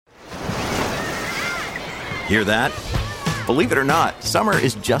Hear that? Believe it or not, summer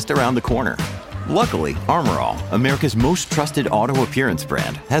is just around the corner. Luckily, Armor All, America's most trusted auto appearance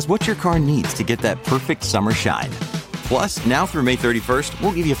brand, has what your car needs to get that perfect summer shine. Plus, now through May 31st,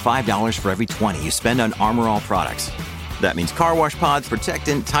 we'll give you $5 for every $20 you spend on Armor All products. That means car wash pods,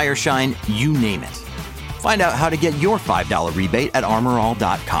 protectant, tire shine, you name it. Find out how to get your $5 rebate at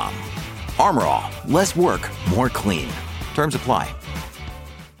armorall.com. Armor All, less work, more clean. Terms apply.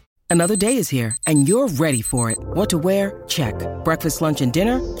 Another day is here, and you're ready for it. What to wear? Check. Breakfast, lunch, and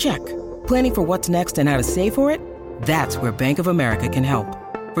dinner? Check. Planning for what's next and how to save for it? That's where Bank of America can help.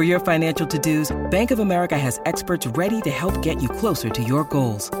 For your financial to-dos, Bank of America has experts ready to help get you closer to your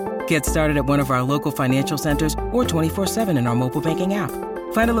goals. Get started at one of our local financial centers or 24/7 in our mobile banking app.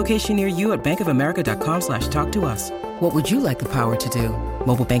 Find a location near you at bankofamerica.com/talktous. What would you like the power to do?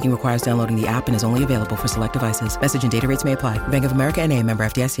 Mobile banking requires downloading the app and is only available for select devices. Message and data rates may apply. Bank of America N.A., member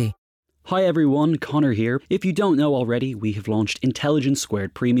FDIC. Hi everyone, Connor here. If you don't know already, we have launched Intelligence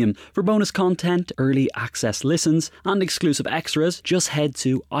Squared Premium. For bonus content, early access listens, and exclusive extras, just head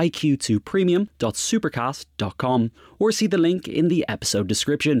to iq2premium.supercast.com or see the link in the episode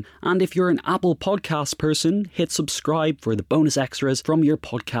description. And if you're an Apple Podcasts person, hit subscribe for the bonus extras from your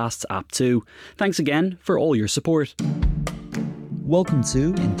podcasts app too. Thanks again for all your support. Welcome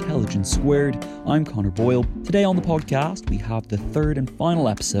to Intelligence Squared. I'm Connor Boyle. Today on the podcast, we have the third and final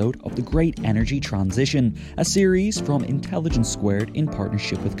episode of The Great Energy Transition, a series from Intelligence Squared in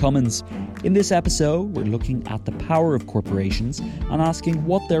partnership with Cummins. In this episode, we're looking at the power of corporations and asking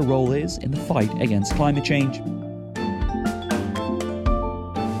what their role is in the fight against climate change.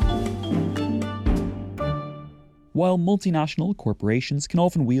 While multinational corporations can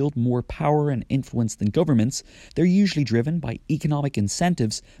often wield more power and influence than governments, they're usually driven by economic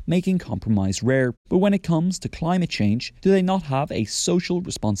incentives, making compromise rare. But when it comes to climate change, do they not have a social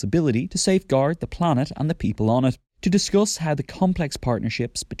responsibility to safeguard the planet and the people on it? To discuss how the complex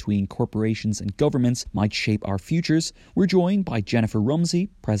partnerships between corporations and governments might shape our futures, we're joined by Jennifer Rumsey,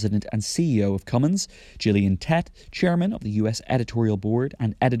 President and CEO of Cummins, Gillian Tett, Chairman of the US Editorial Board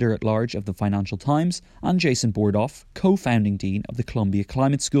and Editor-at-Large of the Financial Times, and Jason Bordoff, Co-Founding Dean of the Columbia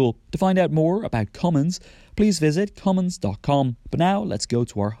Climate School. To find out more about Cummins, please visit cummins.com. But now let's go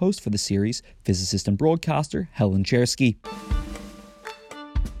to our host for the series, physicist and broadcaster Helen Czerski.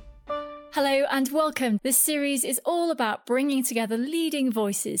 Hello and welcome. This series is all about bringing together leading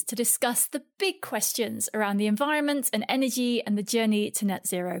voices to discuss the big questions around the environment and energy and the journey to net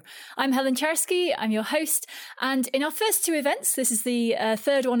zero. I'm Helen Czerski, I'm your host, and in our first two events, this is the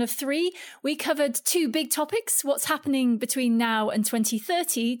third one of three, we covered two big topics: what's happening between now and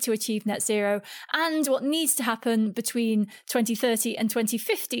 2030 to achieve net zero, and what needs to happen between 2030 and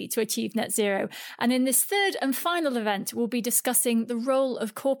 2050 to achieve net zero. And in this third and final event, we'll be discussing the role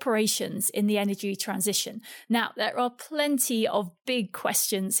of corporations in the energy transition. Now, there are plenty of big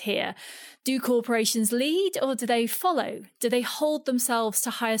questions here. Do corporations lead or do they follow? Do they hold themselves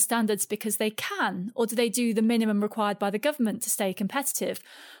to higher standards because they can, or do they do the minimum required by the government to stay competitive?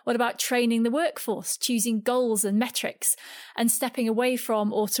 What about training the workforce, choosing goals and metrics, and stepping away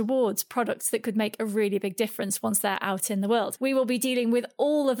from or towards products that could make a really big difference once they're out in the world? We will be dealing with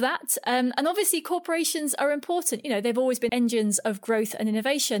all of that. And obviously corporations are important. You know, they've always been engines of growth and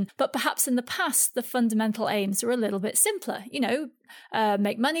innovation, but perhaps in the past, the fundamental aims were a little bit simpler. You know,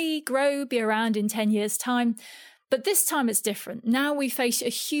 make money, grow, be around in 10 years' time. But this time it's different. Now we face a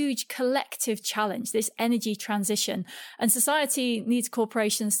huge collective challenge, this energy transition, and society needs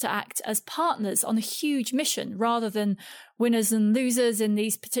corporations to act as partners on a huge mission rather than winners and losers in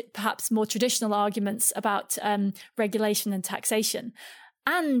these perhaps more traditional arguments about regulation and taxation.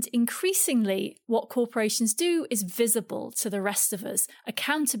 And increasingly, what corporations do is visible to the rest of us.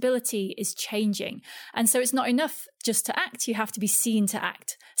 Accountability is changing. And so it's not enough just to act, you have to be seen to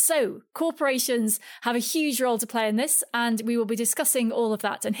act. So corporations have a huge role to play in this, and we will be discussing all of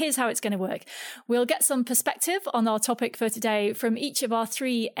that. And here's how it's going to work. We'll get some perspective on our topic for today from each of our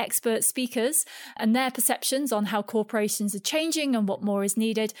three expert speakers and their perceptions on how corporations are changing and what more is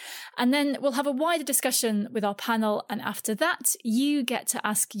needed. And then we'll have a wider discussion with our panel. And after that, you get to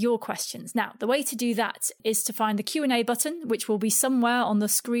ask your questions. Now, the way to do that is to find the Q&A button, which will be somewhere on the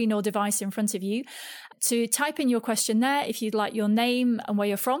screen or device in front of you. To type in your question there. If you'd like your name and where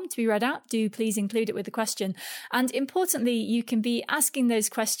you're from to be read out, do please include it with the question. And importantly, you can be asking those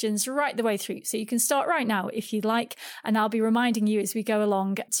questions right the way through. So you can start right now if you'd like, and I'll be reminding you as we go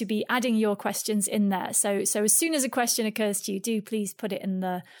along to be adding your questions in there. So as soon as a question occurs to you, do please put it in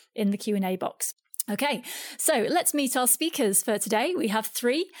the Q&A box. Okay, so let's meet our speakers for today. We have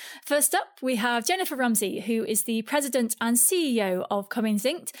three. First up, we have Jennifer Rumsey, who is the president and CEO of Cummins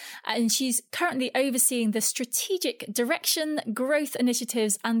Inc. And she's currently overseeing the strategic direction, growth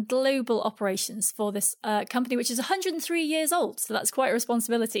initiatives, and global operations for this company, which is 103 years old. So that's quite a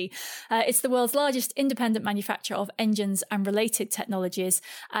responsibility. It's the world's largest independent manufacturer of engines and related technologies.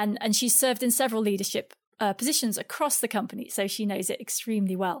 And she's served in several leadership positions across the company, so she knows it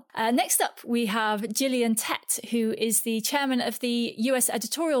extremely well. Next up, we have Gillian Tett, who is the chairman of the US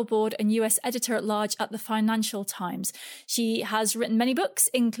editorial board and US editor at large at the Financial Times. She has written many books,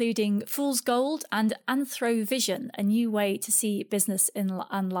 including Fool's Gold and Anthrovision, a new way to see business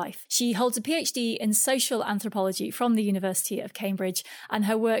and life. She holds a PhD in social anthropology from the University of Cambridge, and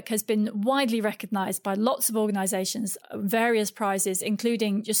her work has been widely recognised by lots of organisations, various prizes,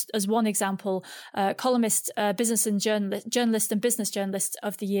 including, just as one example, columnist, business and journalist and business journalist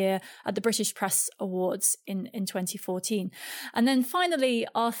of the year at the British Press Awards in 2014. And then finally,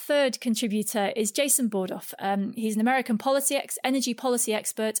 our third contributor is Jason Bordoff. He's an American energy policy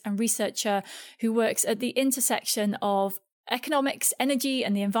expert and researcher who works at the intersection of economics, energy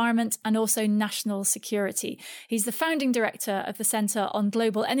and the environment, and also national security. He's the founding director of the Center on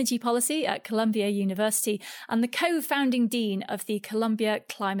Global Energy Policy at Columbia University and the co-founding dean of the Columbia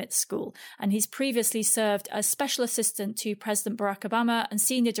Climate School. And he's previously served as special assistant to President Barack Obama and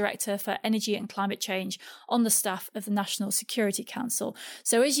senior director for energy and climate change on the staff of the National Security Council.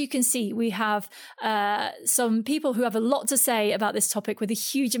 So as you can see, we have some people who have a lot to say about this topic with a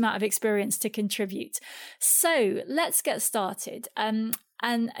huge amount of experience to contribute. So let's get started. And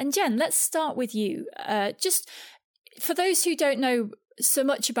Jen, let's start with you. Just for those who don't know so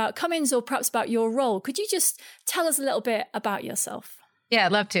much about Cummins or perhaps about your role, could you just tell us a little bit about yourself? Yeah,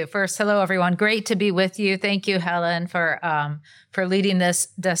 I'd love to. First, hello, everyone. Great to be with you. Thank you, Helen, for leading this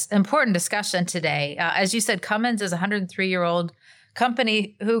important discussion today. As you said, Cummins is a 103-year-old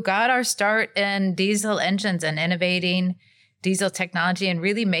company who got our start in diesel engines and innovating diesel technology and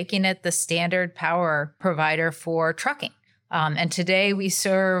really making it the standard power provider for trucking. And today we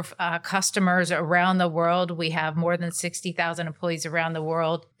serve customers around the world. We have more than 60,000 employees around the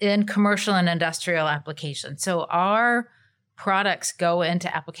world in commercial and industrial applications. So our products go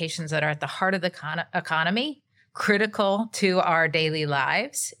into applications that are at the heart of the economy, critical to our daily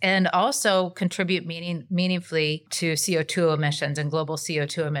lives, and also contribute meaningfully to CO2 emissions and global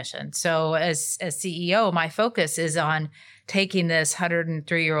CO2 emissions. So as CEO, my focus is on taking this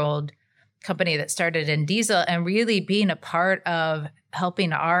 103-year-old company that started in diesel and really being a part of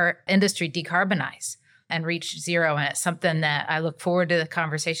helping our industry decarbonize and reach zero. And it's something that I look forward to the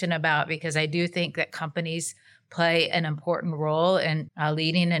conversation about because I do think that companies play an important role in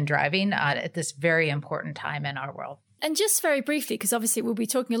leading and driving at this very important time in our world. And just very briefly, because obviously we'll be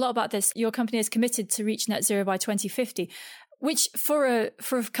talking a lot about this, your company is committed to reach net zero by 2050. Which for a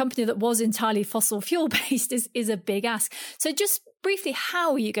company that was entirely fossil fuel based is a big ask. So just briefly,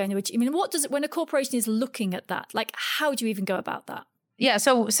 how are you going to achieve? I mean, when a corporation is looking at that, like how do you even go about that? Yeah,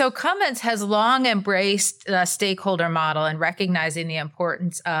 so Cummins has long embraced the stakeholder model and recognizing the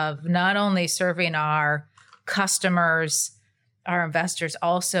importance of not only serving our customers, our investors,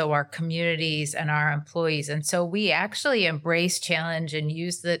 also our communities and our employees. And so we actually embrace challenge and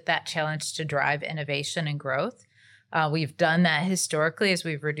use that challenge to drive innovation and growth. We've done that historically as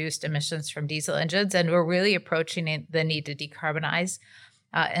we've reduced emissions from diesel engines, and we're really approaching the need to decarbonize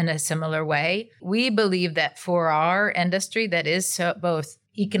in a similar way. We believe that for our industry that is both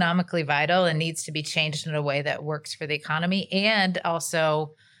economically vital and needs to be changed in a way that works for the economy and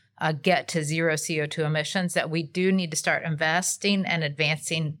also get to zero CO2 emissions, that we do need to start investing and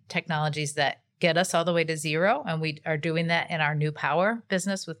advancing technologies that get us all the way to zero. And we are doing that in our new power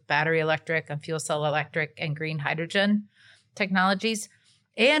business with battery electric and fuel cell electric and green hydrogen technologies.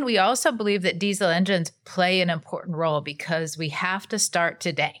 And we also believe that diesel engines play an important role because we have to start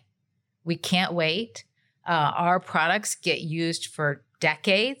today. We can't wait. Our products get used for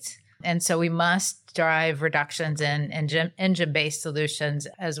decades. And so we must drive reductions in engine-based solutions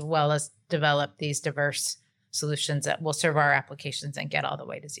as well as develop these diverse solutions that will serve our applications and get all the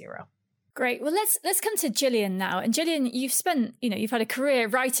way to zero. Great. Well, let's come to Gillian now. And Gillian, you've had a career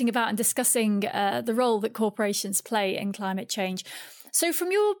writing about and discussing the role that corporations play in climate change. So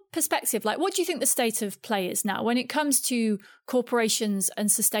from your perspective, what do you think the state of play is now when it comes to corporations and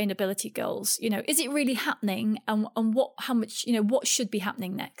sustainability goals? Is it really happening, and what should be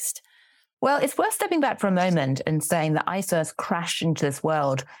happening next? Well, it's worth stepping back for a moment and saying that I first crashed into this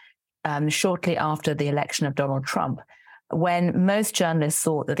world shortly after the election of Donald Trump, when most journalists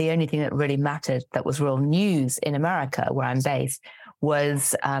thought that the only thing that really mattered, that was real news in America, where I'm based,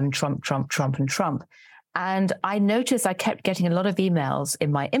 was Trump, Trump, Trump, and Trump. And I noticed I kept getting a lot of emails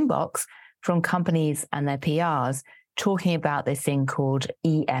in my inbox from companies and their PRs talking about this thing called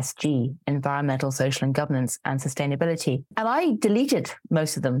ESG, environmental, social, and governance and sustainability. And I deleted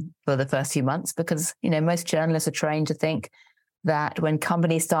most of them for the first few months because, most journalists are trained to think that when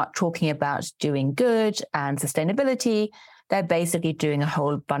companies start talking about doing good and sustainability, they're basically doing a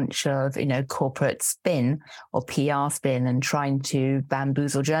whole bunch of, corporate spin or PR spin and trying to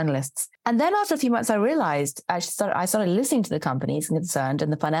bamboozle journalists. And then after a few months, I realized I started listening to the companies concerned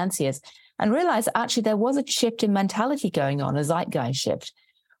and the financiers and realized actually there was a shift in mentality going on, a zeitgeist shift,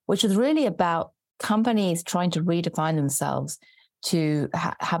 which was really about companies trying to redefine themselves to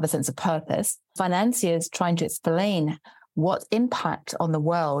have a sense of purpose, financiers trying to explain what impact on the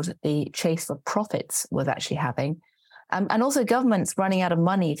world the chase for profits was actually having, and also governments running out of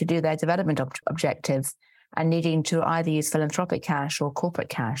money to do their development objectives and needing to either use philanthropic cash or corporate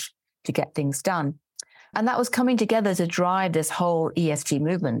cash to get things done. And that was coming together to drive this whole ESG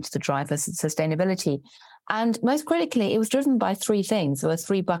movement, to drive for sustainability. And most critically, it was driven by three things. There were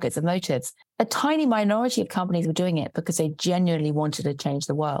three buckets of motives. A tiny minority of companies were doing it because they genuinely wanted to change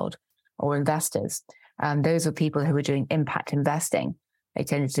the world, or investors. Those were people who were doing impact investing. They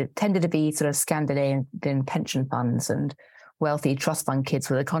tended to be sort of Scandinavian pension funds and wealthy trust fund kids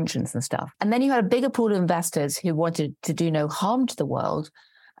with a conscience and stuff. And then you had a bigger pool of investors who wanted to do no harm to the world.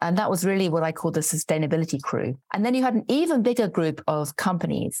 And that was really what I call the sustainability crew. And then you had an even bigger group of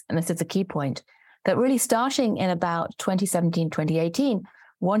companies, and this is a key point, that really starting in about 2017, 2018,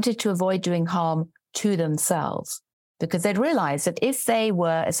 wanted to avoid doing harm to themselves because they'd realized that if they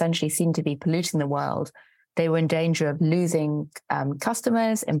were essentially seen to be polluting the world, they were in danger of losing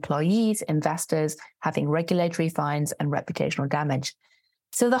customers, employees, investors, having regulatory fines and reputational damage.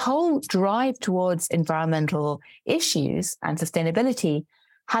 So the whole drive towards environmental issues and sustainability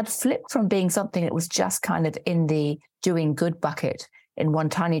had flipped from being something that was just kind of in the doing good bucket in one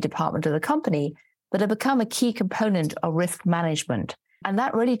tiny department of the company, but had become a key component of risk management. And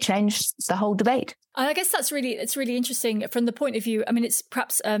that really changed the whole debate. I guess it's really interesting from the point of view. I mean, it's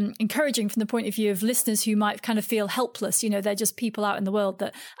perhaps encouraging from the point of view of listeners who might kind of feel helpless. They're just people out in the world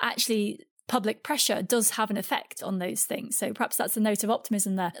that actually public pressure does have an effect on those things. So perhaps that's a note of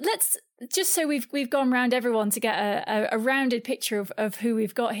optimism there. Let's just so we've gone around everyone to get a rounded picture of who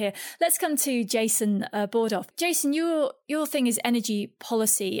we've got here. Let's come to Jason Bordoff. Jason, your thing is energy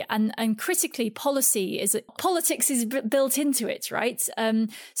policy, and critically, politics is built into it, right?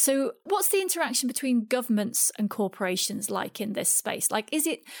 So what's the interaction between governments and corporations like in this space? Like,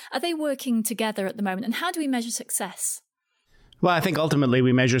 are they working together at the moment, and how do we measure success? Well, I think ultimately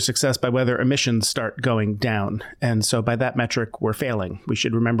we measure success by whether emissions start going down. And so by that metric, we're failing. We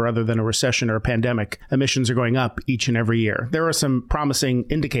should remember, other than a recession or a pandemic, emissions are going up each and every year. There are some promising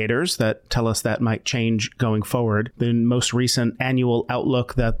indicators that tell us that might change going forward. The most recent annual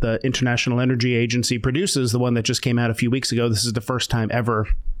outlook that the International Energy Agency produces, the one that just came out a few weeks ago, this is the first time ever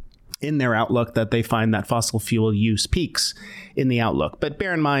in their outlook that they find that fossil fuel use peaks in the outlook. But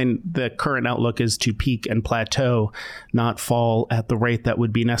bear in mind, the current outlook is to peak and plateau, not fall at the rate that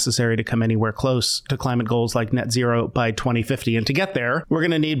would be necessary to come anywhere close to climate goals like net zero by 2050. And to get there, we're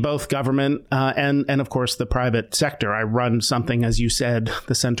going to need both government and of course, the private sector. I run something, as you said,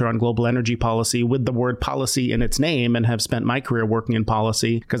 the Center on Global Energy Policy, with the word policy in its name, and have spent my career working in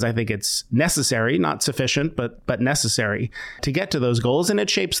policy because I think it's necessary, not sufficient, but necessary to get to those goals. And it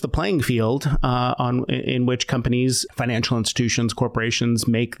shapes the playing field in which companies, financial institutions, corporations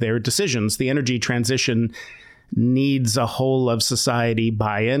make their decisions. The energy transition needs a whole of society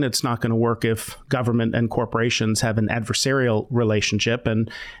buy-in. It's not going to work if government and corporations have an adversarial relationship,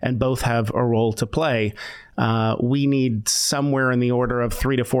 and both have a role to play. We need somewhere in the order of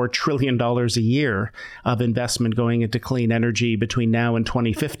 $3 to $4 trillion a year of investment going into clean energy between now and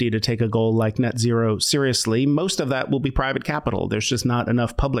 2050 to take a goal like net zero seriously. Most of that will be private capital. There's just not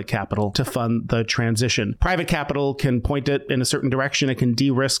enough public capital to fund the transition. Private capital can point it in a certain direction. It can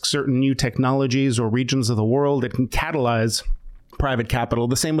de-risk certain new technologies or regions of the world. It can catalyze private capital.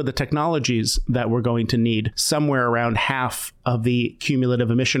 The same with the technologies that we're going to need. Somewhere around half of the cumulative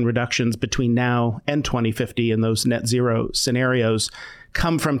emission reductions between now and 2050 in those net zero scenarios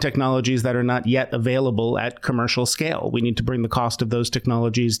come from technologies that are not yet available at commercial scale. We need to bring the cost of those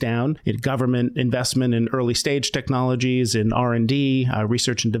technologies down. Government investment in early stage technologies, in R&D,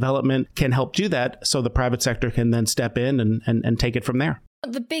 research and development can help do that, so the private sector can then step in and take it from there.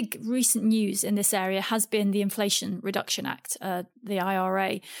 The big recent news in this area has been the Inflation Reduction Act, the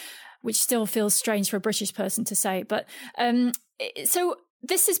IRA, which still feels strange for a British person to say. But so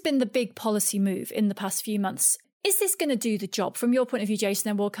this has been the big policy move in the past few months. Is this going to do the job from your point of view, Jason?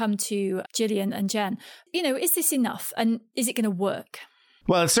 Then we'll come to Gillian and Jen. Is this enough? And is it going to work?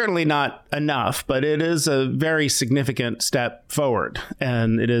 Well, it's certainly not enough, but it is a very significant step forward.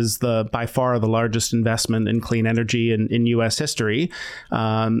 And it is by far the largest investment in clean energy in U.S. history.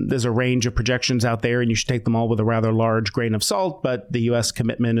 There's a range of projections out there, and you should take them all with a rather large grain of salt. But the U.S.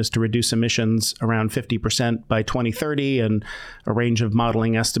 commitment is to reduce emissions around 50% by 2030. And a range of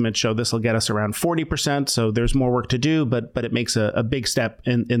modeling estimates show this will get us around 40%. So there's more work to do, but it makes a big step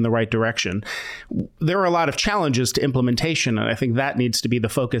in the right direction. There are a lot of challenges to implementation, and I think that needs to be the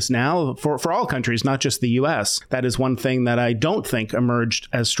focus now for all countries, not just the U.S. That is one thing that I don't think emerged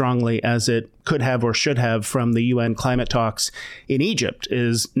as strongly as it could have or should have from the UN climate talks in Egypt,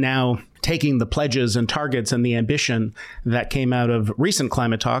 is now taking the pledges and targets and the ambition that came out of recent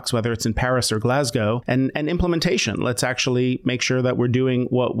climate talks, whether it's in Paris or Glasgow, and implementation. Let's actually make sure that we're doing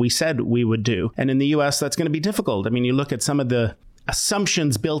what we said we would do. And in the U.S., that's going to be difficult. I mean, you look at some of the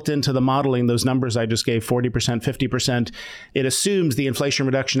assumptions built into the modeling, those numbers I just gave, 40%, 50%, it assumes the Inflation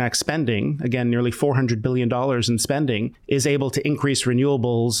Reduction Act spending, again, nearly $400 billion in spending, is able to increase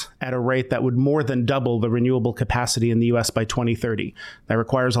renewables at a rate that would more than double the renewable capacity in the U.S. by 2030. That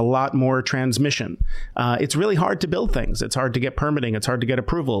requires a lot more transmission. It's really hard to build things. It's hard to get permitting. It's hard to get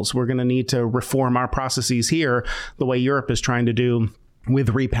approvals. We're going to need to reform our processes here the way Europe is trying to do with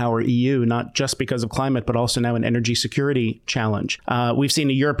Repower EU, not just because of climate, but also now an energy security challenge. We've seen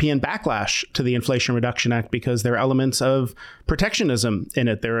a European backlash to the Inflation Reduction Act because there are elements of protectionism in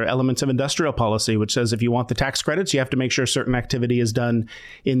it. There are elements of industrial policy, which says if you want the tax credits, you have to make sure certain activity is done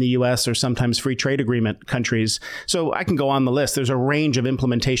in the U.S. or sometimes free trade agreement countries. So I can go on the list. There's a range of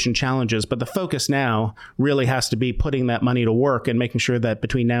implementation challenges, but the focus now really has to be putting that money to work and making sure that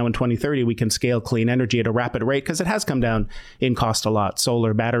between now and 2030, we can scale clean energy at a rapid rate, because it has come down in cost a lot.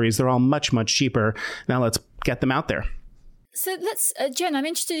 Solar, batteries, they're all much, much cheaper. Now let's get them out there. So let's, Jen, I'm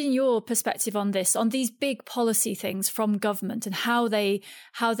interested in your perspective on this, on these big policy things from government and how they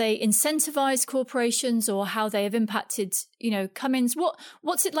incentivize corporations or how they have impacted, come-ins.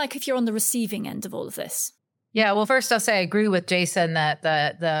 What's it like if you're on the receiving end of all of this? Yeah, well, first I'll say I agree with Jason that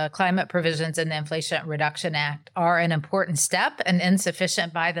the climate provisions in the Inflation Reduction Act are an important step and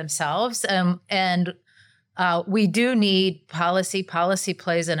insufficient by themselves. We do need policy. Policy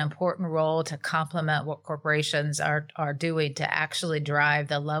plays an important role to complement what corporations are doing to actually drive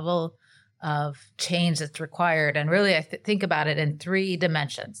the level of change that's required. And really, I think about it in three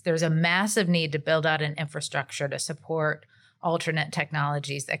dimensions. There's a massive need to build out an infrastructure to support alternate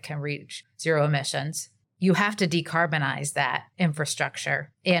technologies that can reach zero emissions. You have to decarbonize that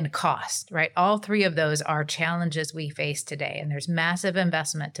infrastructure and cost, right? All three of those are challenges we face today. And there's massive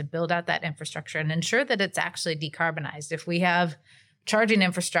investment to build out that infrastructure and ensure that it's actually decarbonized. If we have charging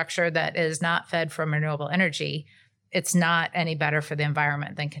infrastructure that is not fed from renewable energy, it's not any better for the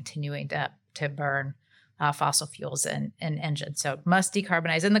environment than continuing to burn fossil fuels in engines. So it must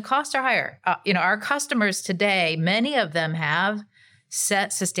decarbonize. And the costs are higher. Our customers today, many of them have set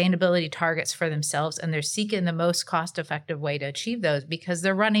sustainability targets for themselves, and they're seeking the most cost-effective way to achieve those because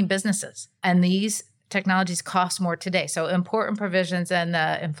they're running businesses. And these technologies cost more today. So important provisions in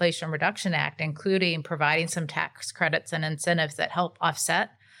the Inflation Reduction Act, including providing some tax credits and incentives that help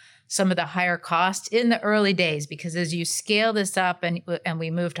offset some of the higher costs in the early days, because as you scale this up and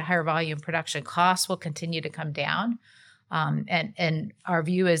we move to higher volume production, costs will continue to come down. And our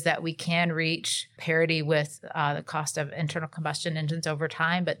view is that we can reach parity with the cost of internal combustion engines over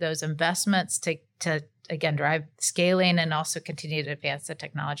time, but those investments to again drive scaling and also continue to advance the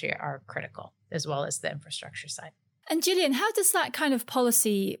technology are critical, as well as the infrastructure side. And Gillian, how does that kind of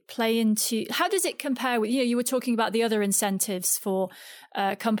policy play into, how does it compare with, you were talking about the other incentives for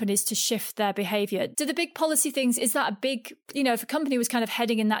companies to shift their behavior. Do the big policy things, is that a big, if a company was kind of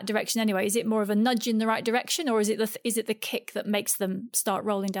heading in that direction anyway, is it more of a nudge in the right direction, or is it the kick that makes them start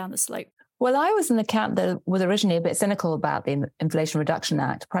rolling down the slope? Well, I was in the camp that was originally a bit cynical about the Inflation Reduction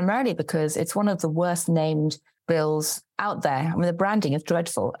Act, primarily because it's one of the worst named bills out there. I mean, the branding is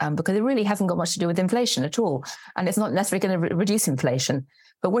dreadful because it really hasn't got much to do with inflation at all. And it's not necessarily going to reduce inflation.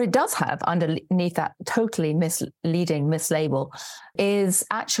 But what it does have underneath that totally misleading mislabel is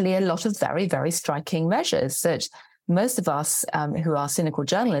actually a lot of very, very striking measures that most of us who are cynical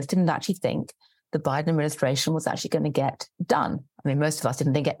journalists didn't actually think the Biden administration was actually going to get done. I mean, most of us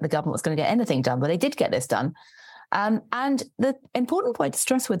didn't think the government was going to get anything done, but they did get this done. And the important point to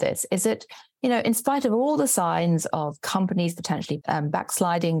stress with this is that, in spite of all the signs of companies potentially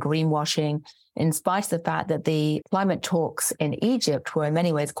backsliding, greenwashing, in spite of the fact that the climate talks in Egypt were in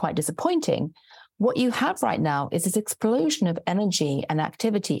many ways quite disappointing, what you have right now is this explosion of energy and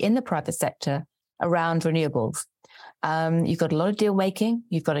activity in the private sector around renewables. You've got a lot of deal making.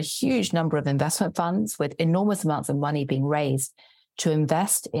 You've got a huge number of investment funds with enormous amounts of money being raised to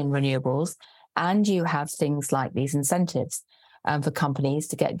invest in renewables. And you have things like these incentives for companies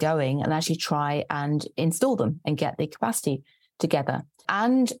to get going and actually try and install them and get the capacity together.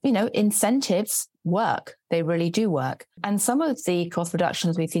 And, incentives work. They really do work. And some of the cost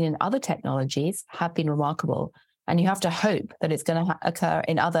reductions we've seen in other technologies have been remarkable. And you have to hope that it's going to occur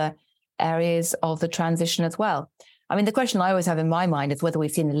in other areas of the transition as well. I mean, the question I always have in my mind is whether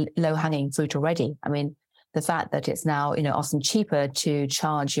we've seen the low-hanging fruit already. I mean, the fact that it's now, often cheaper to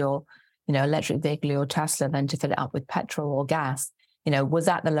charge your, electric vehicle or Tesla than to fill it up with petrol or gas, was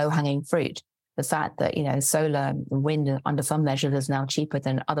that the low-hanging fruit? The fact that, solar and wind under some measures is now cheaper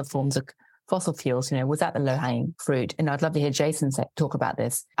than other forms of fossil fuels, was that the low-hanging fruit? And I'd love to hear Jason talk about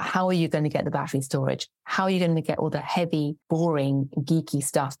this. How are you going to get the battery storage? How are you going to get all the heavy, boring, geeky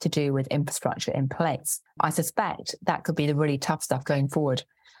stuff to do with infrastructure in place? I suspect that could be the really tough stuff going forward.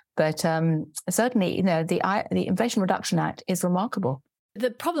 But certainly, the Inflation Reduction Act is remarkable.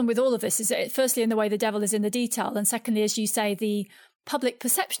 The problem with all of this is, firstly, in the way the devil is in the detail. And secondly, as you say, the public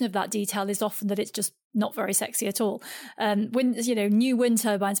perception of that detail is often that it's just not very sexy at all. New wind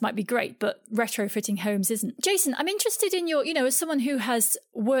turbines might be great, but retrofitting homes isn't. Jason, I'm interested in your, as someone who has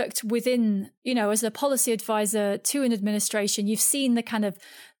worked within, as a policy advisor to an administration, you've seen the kind of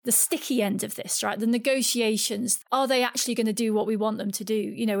the sticky end of this, right? The negotiations. Are they actually going to do what we want them to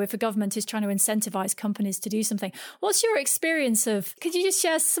do? If a government is trying to incentivize companies to do something. What's your experience could you just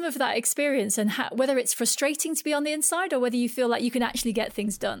share some of that experience and whether it's frustrating to be on the inside or whether you feel like you can actually get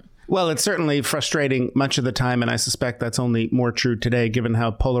things done? Well, it's certainly frustrating much of the time, and I suspect that's only more true today, given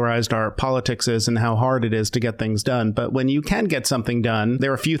how polarized our politics is and how hard it is to get things done. But when you can get something done,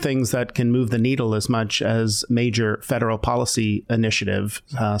 there are a few things that can move the needle as much as major federal policy initiative,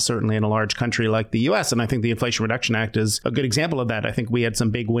 certainly in a large country like the U.S. And I think the Inflation Reduction Act is a good example of that. I think we had some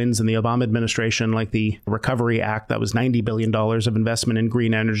big wins in the Obama administration, like the Recovery Act. That was $90 billion of investment in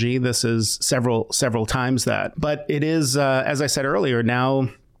green energy. This is several times that. But it is, as I said earlier,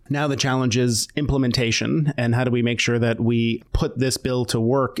 Now the challenge is implementation, and how do we make sure that we put this bill to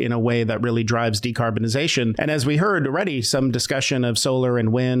work in a way that really drives decarbonization? And as we heard already, some discussion of solar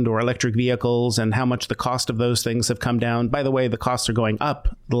and wind or electric vehicles and how much the cost of those things have come down. By the way, the costs are going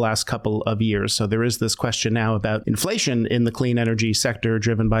up the last couple of years. So there is this question now about inflation in the clean energy sector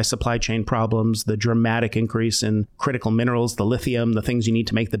driven by supply chain problems, the dramatic increase in critical minerals, the lithium, the things you need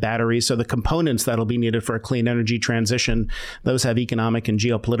to make the batteries. So the components that'll be needed for a clean energy transition, those have economic and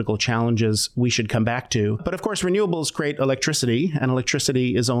geopolitical challenges we should come back to. But of course, renewables create electricity, and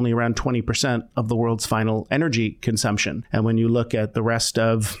electricity is only around 20% of the world's final energy consumption. And when you look at the rest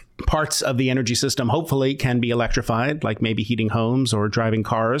of parts of the energy system, hopefully can be electrified, like maybe heating homes or driving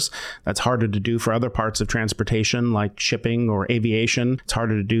cars. That's harder to do for other parts of transportation, like shipping or aviation. It's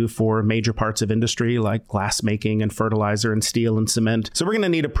harder to do for major parts of industry, like glass making and fertilizer and steel and cement. So we're going to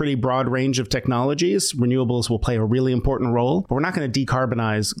need a pretty broad range of technologies. Renewables will play a really important role, but we're not going to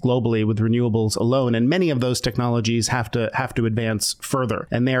decarbonize globally with renewables alone. And many of those technologies have to advance further.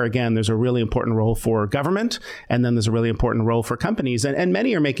 And there, again, there's a really important role for government, and then there's a really important role for companies. And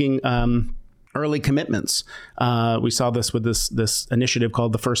many are making early commitments. We saw this with this initiative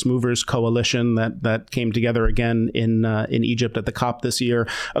called the First Movers Coalition that came together again in Egypt at the COP this year.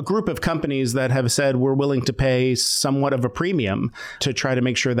 A group of companies that have said we're willing to pay somewhat of a premium to try to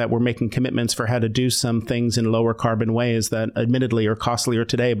make sure that we're making commitments for how to do some things in lower carbon ways that admittedly are costlier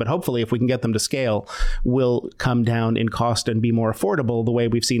today, but hopefully if we can get them to scale, will come down in cost and be more affordable the way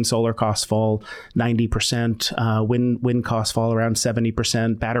we've seen solar costs fall 90%, wind costs fall around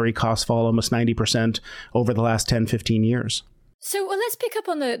 70%, battery costs fall almost 90% over the last 10, 15 years. So let's pick up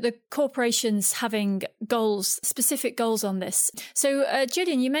on the corporations having goals, specific goals on this. So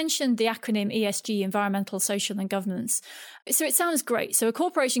Gillian, you mentioned the acronym ESG, environmental, social and governance. So it sounds great. So a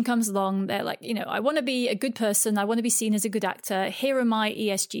corporation comes along, they're like, I want to be a good person. I want to be seen as a good actor. Here are my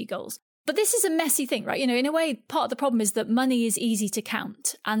ESG goals. But this is a messy thing, right? In a way, part of the problem is that money is easy to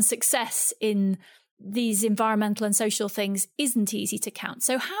count and success in these environmental and social things isn't easy to count.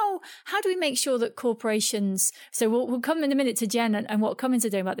 So how do we make sure that corporations, so we'll come in a minute to Jen and what Cummins are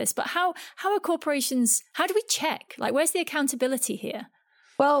doing about this, but how are corporations, how do we check? Like, where's the accountability here?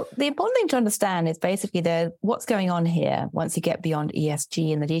 Well, the important thing to understand is basically what's going on here once you get beyond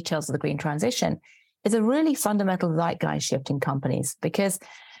ESG and the details of the green transition is a really fundamental zeitgeist shift in companies. Because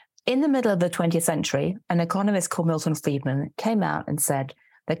in the middle of the 20th century, an economist called Milton Friedman came out and said,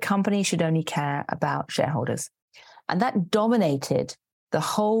 the company should only care about shareholders. And that dominated the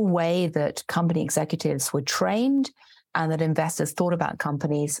whole way that company executives were trained and that investors thought about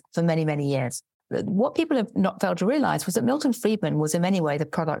companies for many, many years. what people have not failed to realize was that Milton Friedman was in many ways the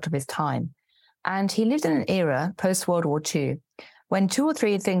product of his time. And he lived in an era post-World War II when 2 or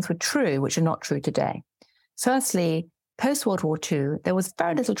 3 things were true, which are not true today. Firstly, post-World War II, there was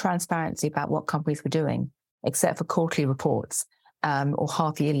very little transparency about what companies were doing, except for quarterly reports or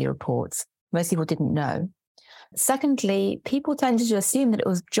half-yearly reports. Most people didn't know. Secondly, people tended to assume that it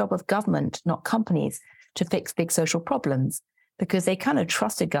was the job of government, not companies, to fix big social problems, because they kind of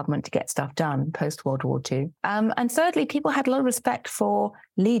trusted government to get stuff done post-World War II. And thirdly, people had a lot of respect for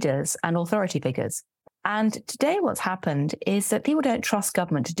leaders and authority figures. And today what's happened is that people don't trust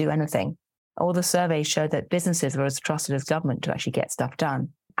government to do anything. All the surveys show that businesses are as trusted as government to actually get stuff done.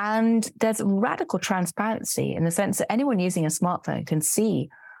 And there's radical transparency in the sense that anyone using a smartphone can see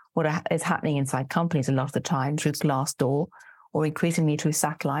what is happening inside companies a lot of the time through Glassdoor, or increasingly through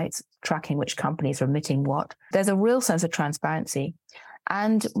satellites, tracking which companies are emitting what. There's a real sense of transparency.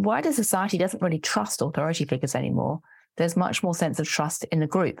 And wider society doesn't really trust authority figures anymore. There's much more sense of trust in the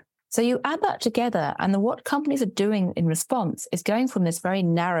group. So you add that together, and what companies are doing in response is going from this very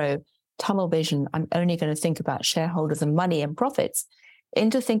narrow tunnel vision, I'm only going to think about shareholders and money and profits,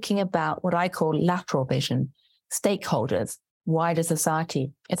 into thinking about what I call lateral vision, stakeholders, wider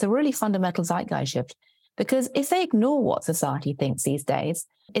society. It's a really fundamental zeitgeist shift. Because if they ignore what society thinks these days,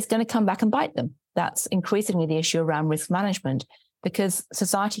 it's going to come back and bite them. That's increasingly the issue around risk management, because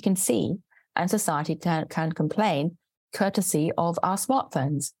society can see and society can complain courtesy of our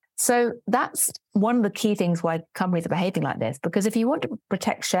smartphones. So that's one of the key things why companies are behaving like this. Because if you want to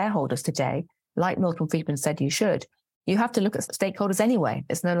protect shareholders today, like Milton Friedman said you should, you have to look at stakeholders anyway.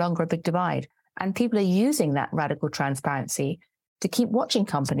 It's no longer a big divide. And people are using that radical transparency to keep watching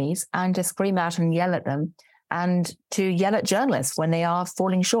companies and to scream out and yell at them and to yell at journalists when they are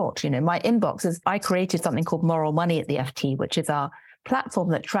falling short. You know, my inbox is, I created something called Moral Money at the FT, which is our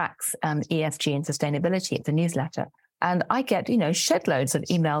platform that tracks ESG and sustainability. It's a newsletter. And I get, shed loads of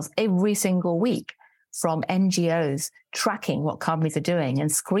emails every single week from NGOs tracking what companies are doing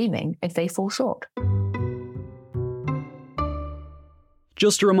and screaming if they fall short.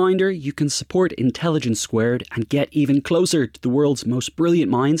 Just a reminder, you can support Intelligence Squared and get even closer to the world's most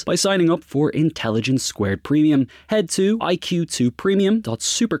brilliant minds by signing up for Intelligence Squared Premium. Head to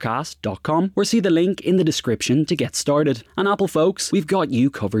iq2premium.supercast.com or see the link in the description to get started. And Apple folks, we've got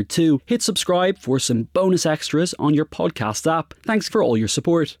you covered too. Hit subscribe for some bonus extras on your podcast app. Thanks for all your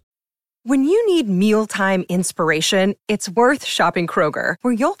support. When you need mealtime inspiration, it's worth shopping Kroger,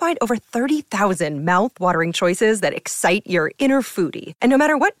 where you'll find over 30,000 mouth-watering choices that excite your inner foodie. And no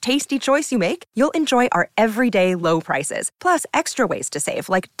matter what tasty choice you make, you'll enjoy our everyday low prices, plus extra ways to save,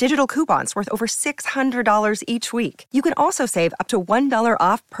 like digital coupons worth over $600 each week. You can also save up to $1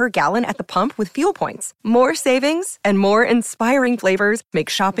 off per gallon at the pump with fuel points. More savings and more inspiring flavors make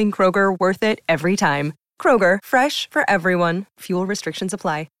shopping Kroger worth it every time. Kroger, fresh for everyone. Fuel restrictions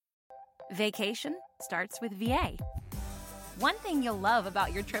apply. Vacation starts with VA. One thing you'll love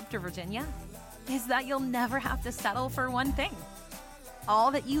about your trip to Virginia is that you'll never have to settle for one thing. All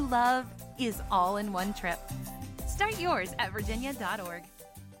that you love is all in one trip. Start yours at virginia.org.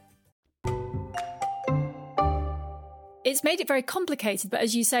 It's made it very complicated, but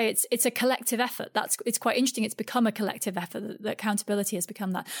as you say, it's a collective effort. It's quite interesting. It's become a collective effort. That accountability has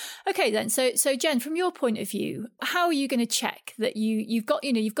become that. Okay, then. So Jen, from your point of view, how are you going to check that you've got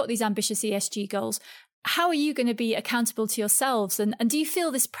these ambitious ESG goals? How are you going to be accountable to yourselves? And do you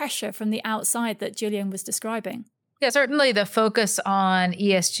feel this pressure from the outside that Julian was describing? Yeah, certainly the focus on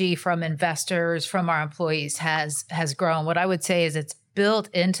ESG from investors, from our employees has grown. What I would say is it's built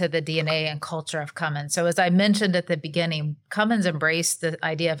into the DNA and culture of Cummins. So as I mentioned at the beginning, Cummins embraced the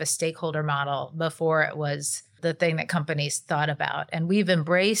idea of a stakeholder model before it was the thing that companies thought about. And we've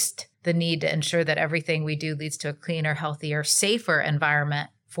embraced the need to ensure that everything we do leads to a cleaner, healthier, safer environment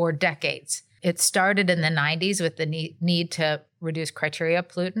for decades. It started in the 90s with the need to reduce criteria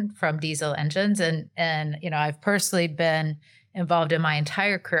pollutant from diesel engines. And I've personally been involved in my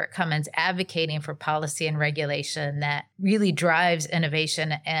entire career at Cummins advocating for policy and regulation that really drives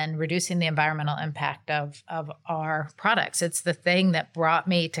innovation and reducing the environmental impact of our products. It's the thing that brought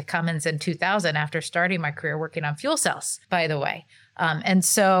me to Cummins in 2000 after starting my career working on fuel cells, by the way.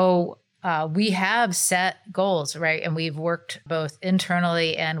 We have set goals, right? And we've worked both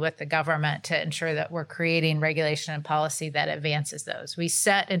internally and with the government to ensure that we're creating regulation and policy that advances those. We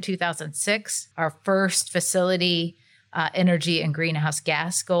set in 2006 our first facility energy and greenhouse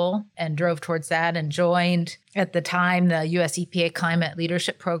gas goal and drove towards that and joined at the time the US EPA Climate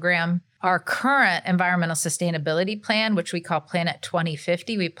Leadership Program Our current environmental sustainability plan, which we call Planet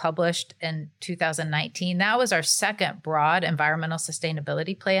 2050, we published in 2019. That was our second broad environmental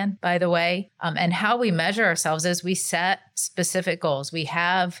sustainability plan, by the way. And how we measure ourselves is we set specific goals. We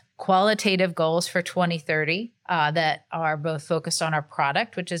have qualitative goals for 2030 that are both focused on our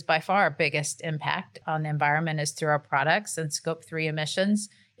product, which is by far our biggest impact on the environment is through our products and Scope 3 emissions,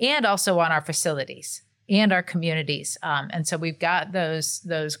 and also on our facilities and our communities. And so we've got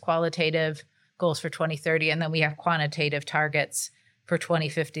those qualitative goals for 2030, and then we have quantitative targets for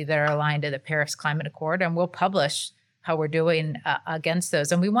 2050 that are aligned to the Paris Climate Accord, and we'll publish how we're doing against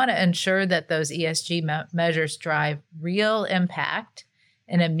those. And we want to ensure that those ESG measures drive real impact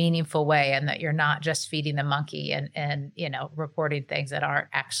in a meaningful way, and that you're not just feeding the monkey and reporting things that aren't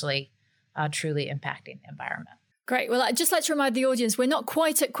actually truly impacting the environment. Great. Well, I'd just like to remind the audience, we're not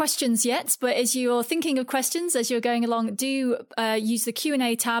quite at questions yet, but as you're thinking of questions, as you're going along, do use the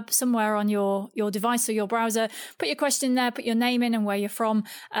Q&A tab somewhere on your device or your browser. Put your question there, put your name in and where you're from,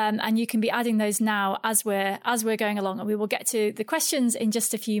 and you can be adding those now as we're going along, and we will get to the questions in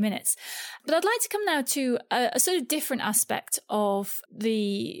just a few minutes. But I'd like to come now to a sort of different aspect of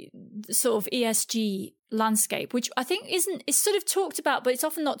the sort of ESG landscape, which I think is sort of talked about, but it's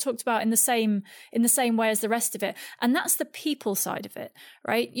often not talked about in the same way as the rest of it. And that's the people side of it,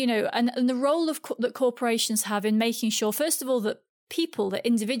 right? And the role that corporations have in making sure, first of all, that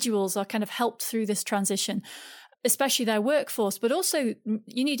individuals are kind of helped through this transition, especially their workforce, but also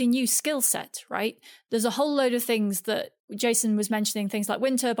you need a new skill set, right? There's a whole load of things that Jason was mentioning, things like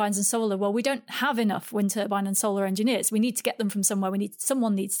wind turbines and solar. Well, we don't have enough wind turbine and solar engineers. We need to get them from somewhere.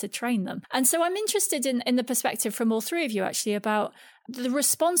 Someone needs to train them. And so I'm interested in the perspective from all three of you, actually, about the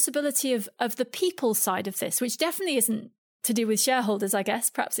responsibility of the people side of this, which definitely isn't to do with shareholders, I guess,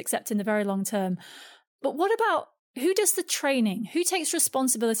 perhaps except in the very long term. But what about who does the training? Who takes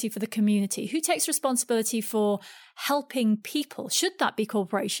responsibility for the community? Who takes responsibility for helping people? Should that be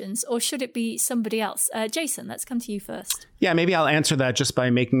corporations or should it be somebody else? Jason, let's come to you first. Yeah, maybe I'll answer that just by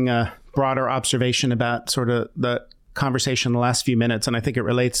making a broader observation about sort of the conversation in the last few minutes. And I think it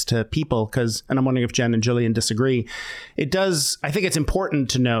relates to people and I'm wondering if Jen and Gillian disagree. I think it's important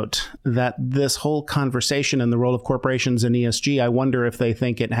to note that this whole conversation and the role of corporations in ESG, I wonder if they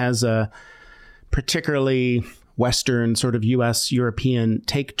think it has a particularly Western sort of US, European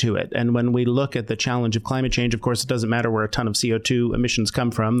take to it. And when we look at the challenge of climate change, of course, it doesn't matter where a ton of CO2 emissions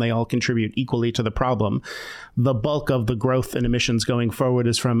come from. They all contribute equally to the problem. The bulk of the growth in emissions going forward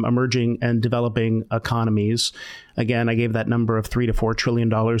is from emerging and developing economies. Again, I gave that number of $3 to $4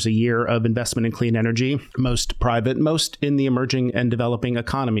 trillion a year of investment in clean energy, most private, most in the emerging and developing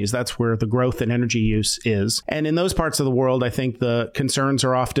economies. That's where the growth in energy use is. And in those parts of the world, I think the concerns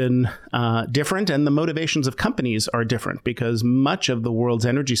are often different and the motivations of companies are different because much of the world's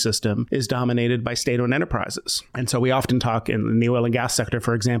energy system is dominated by state-owned enterprises. And so we often talk in the oil and gas sector,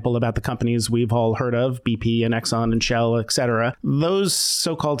 for example, about the companies we've all heard of, BP and Exxon and Shell, et cetera. Those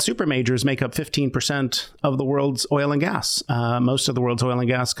so-called super majors make up 15% of the world's oil and gas. Most of the world's oil and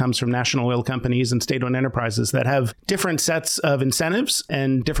gas comes from national oil companies and state-owned enterprises that have different sets of incentives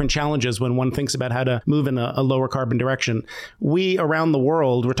and different challenges when one thinks about how to move in a lower carbon direction. We around the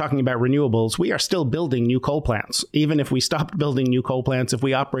world, we're talking about renewables, we are still building new coal plants. Even if we stopped building new coal plants, if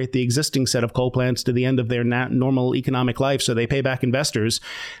we operate the existing set of coal plants to the end of their normal economic life so they pay back investors,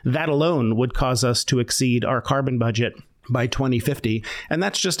 that alone would cause us to exceed our carbon budget by 2050. And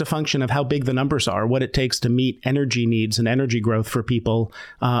that's just a function of how big the numbers are, what it takes to meet energy needs and energy growth for people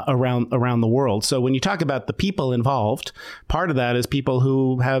around the world. So when you talk about the people involved, part of that is people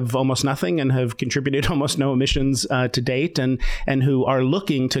who have almost nothing and have contributed almost no emissions to date and who are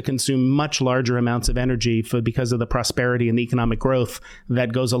looking to consume much larger amounts of energy because of the prosperity and the economic growth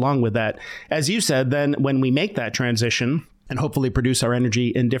that goes along with that. As you said, then when we make that transition, and hopefully produce our energy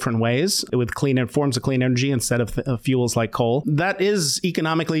in different ways with clean forms of clean energy instead of fuels like coal. That is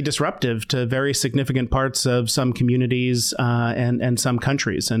economically disruptive to very significant parts of some communities and some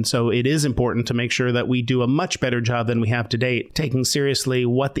countries. And so it is important to make sure that we do a much better job than we have to date, taking seriously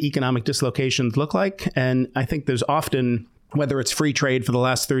what the economic dislocations look like. And I think there's often, whether it's free trade for the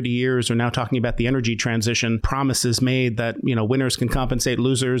last 30 years or now talking about the energy transition, promises made that, winners can compensate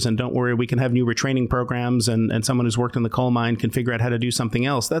losers and don't worry, we can have new retraining programs and someone who's worked in the coal mine can figure out how to do something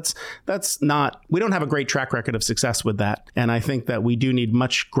else. We don't have a great track record of success with that. And I think that we do need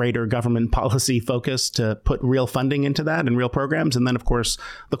much greater government policy focus to put real funding into that and real programs. And then, of course,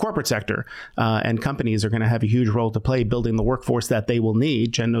 the corporate sector and companies are going to have a huge role to play building the workforce that they will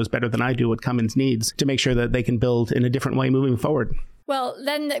need. Jen knows better than I do what Cummins needs to make sure that they can build in a different way moving forward. Well,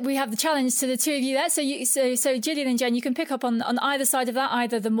 then we have the challenge to the two of you there. So Gillian and Jen, you can pick up on either side of that,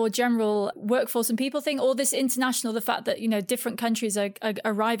 either the more general workforce and people thing, or this international, the fact that, different countries are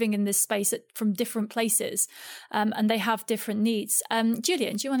arriving in this space from different places, and they have different needs.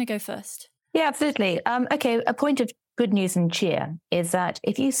 Gillian, do you want to go first? Yeah, absolutely. Okay, a point of good news and cheer is that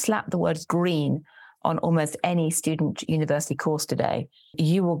if you slap the word green on almost any student university course today,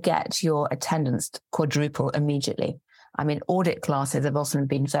 you will get your attendance quadruple immediately. I mean, audit classes have often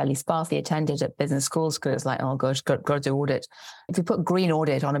been fairly sparsely attended at business schools because it's like, oh gosh, got to do audit. If you put green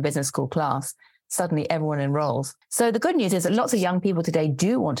audit on a business school class, suddenly everyone enrolls. So the good news is that lots of young people today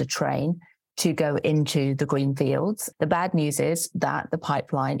do want to train to go into the green fields. The bad news is that the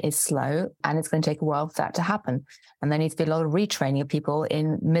pipeline is slow and it's going to take a while for that to happen. And there needs to be a lot of retraining of people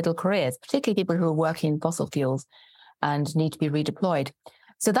in middle careers, particularly people who are working in fossil fuels and need to be redeployed.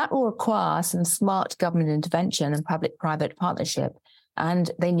 So that will require some smart government intervention and public-private partnership, and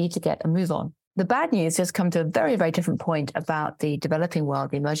they need to get a move on. The bad news has come to a very, very different point about the developing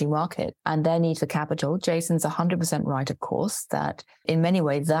world, the emerging market, and their need for capital. Jason's 100% right, of course, that in many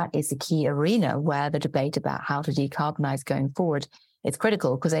ways that is the key arena where the debate about how to decarbonize going forward is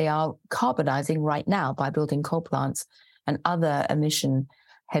critical, because they are carbonizing right now by building coal plants and other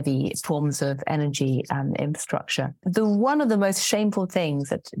emission-heavy forms of energy and infrastructure. One of the most shameful things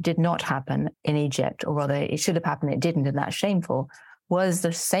that did not happen in Egypt, or rather it should have happened, it didn't, and that's shameful, was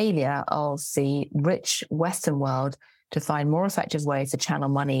the failure of the rich Western world to find more effective ways to channel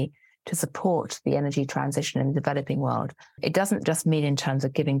money to support the energy transition in the developing world. It doesn't just mean in terms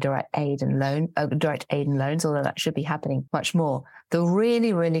of giving direct aid and loans, although that should be happening much more. The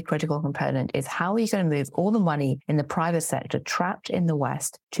really, really critical component is how are you going to move all the money in the private sector trapped in the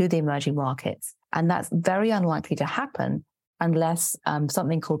West to the emerging markets? And that's very unlikely to happen unless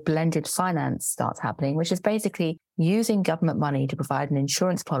something called blended finance starts happening, which is basically using government money to provide an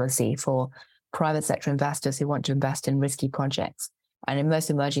insurance policy for private sector investors who want to invest in risky projects. And in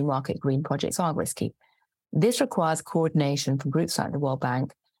most emerging market, green projects are risky. This requires coordination from groups like the World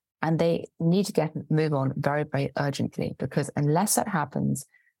Bank, and they need to move on very, very urgently, because unless that happens,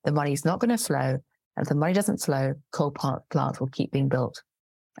 the money is not going to flow. And if the money doesn't flow, coal plants will keep being built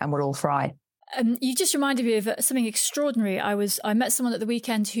and we'll all fry. You just reminded me of something extraordinary. I met someone at the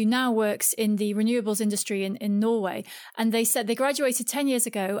weekend who now works in the renewables industry in Norway. And they said they graduated 10 years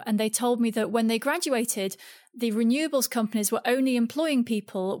ago. And they told me that when they graduated, the renewables companies were only employing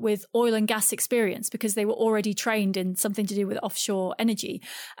people with oil and gas experience because they were already trained in something to do with offshore energy.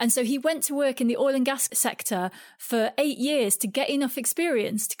 And so he went to work in the oil and gas sector for 8 years to get enough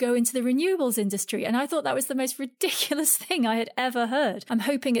experience to go into the renewables industry. And I thought that was the most ridiculous thing I had ever heard. I'm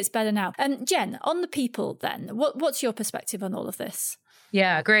hoping it's better now. Jen, on the people then, what's your perspective on all of this?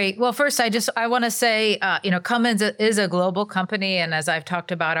 Yeah, great. Well, first, I want to say, Cummins is a global company. And as I've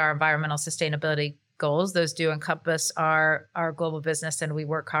talked about our environmental sustainability goals, those do encompass our global business, and we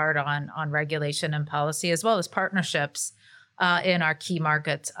work hard on regulation and policy, as well as partnerships in our key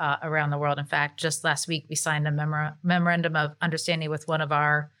markets around the world. In fact, just last week, we signed a memorandum of understanding with one of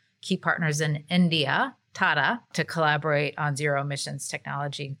our key partners in India, Tata, to collaborate on zero emissions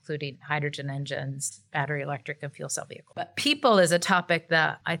technology, including hydrogen engines, battery electric, and fuel cell vehicles. But people is a topic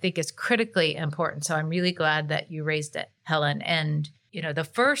that I think is critically important. So I'm really glad that you raised it, Helen. And the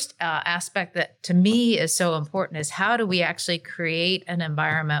first aspect that to me is so important is how do we actually create an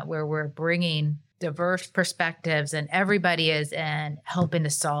environment where we're bringing diverse perspectives and everybody is in helping to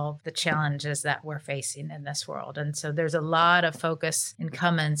solve the challenges that we're facing in this world. And so there's a lot of focus in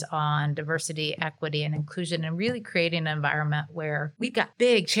Cummins on diversity, equity, and inclusion, and really creating an environment where we've got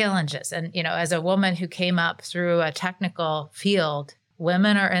big challenges. And, as a woman who came up through a technical field,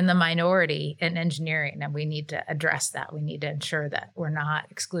 women are in the minority in engineering, and we need to address that. We need to ensure that we're not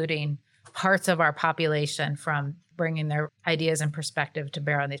excluding parts of our population from bringing their ideas and perspective to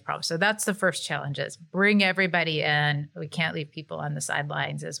bear on these problems. So that's the first challenge, is bring everybody in. We can't leave people on the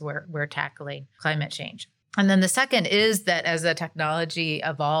sidelines as we're tackling climate change. And then the second is that as the technology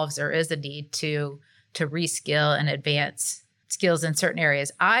evolves, there is a need to reskill and advance skills in certain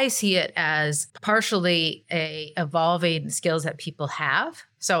areas. I see it as partially evolving skills that people have.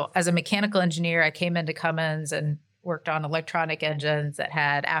 So as a mechanical engineer, I came into Cummins and worked on electronic engines that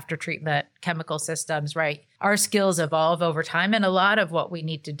had after treatment chemical systems, right? Our skills evolve over time. And a lot of what we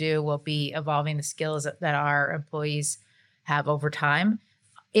need to do will be evolving the skills that our employees have over time.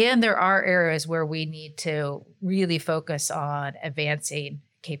 And there are areas where we need to really focus on advancing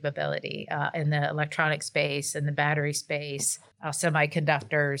capability in the electronic space, in the battery space,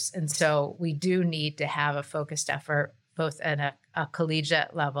 semiconductors. And so we do need to have a focused effort, both at a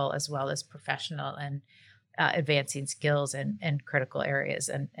collegiate level as well as professional and advancing skills in critical areas.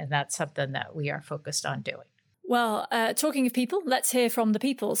 And that's something that we are focused on doing. Well, talking of people, let's hear from the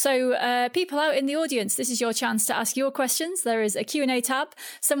people. So people out in the audience, this is your chance to ask your questions. There is a Q&A tab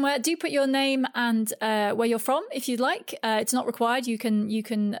somewhere. Do put your name and where you're from if you'd like. It's not required. You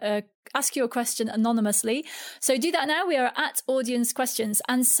can ask your question anonymously. So do that now. We are at Audience Questions.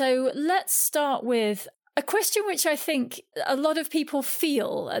 And so let's start with a question which I think a lot of people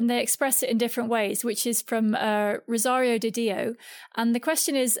feel, and they express it in different ways, which is from Rosario de Dio. And the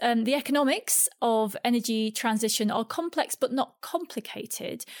question is, the economics of energy transition are complex but not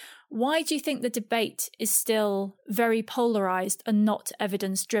complicated. Why do you think the debate is still very polarized and not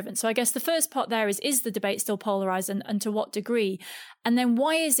evidence-driven? So I guess the first part there is the debate still polarized, and to what degree? And then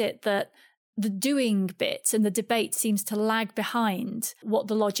why is it that the doing bit and the debate seems to lag behind what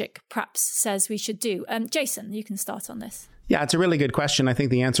the logic perhaps says we should do? Jason, you can start on this. Yeah, it's a really good question. I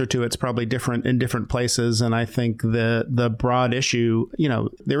think the answer to it's probably different in different places. And I think the broad issue,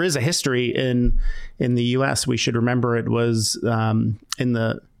 there is a history in the U.S. We should remember it was in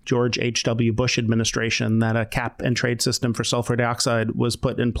the George H.W. Bush administration that a cap and trade system for sulfur dioxide was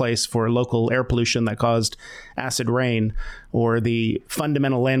put in place for local air pollution that caused acid rain, or the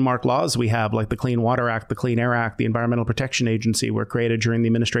fundamental landmark laws we have, like the Clean Water Act, the Clean Air Act, the Environmental Protection Agency, were created during the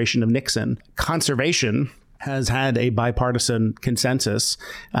administration of Nixon. Conservation has had a bipartisan consensus,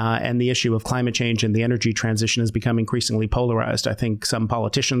 and the issue of climate change and the energy transition has become increasingly polarized. I think some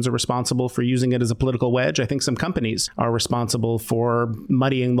politicians are responsible for using it as a political wedge. I think some companies are responsible for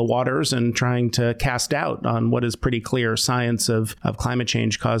muddying the waters and trying to cast doubt on what is pretty clear science of climate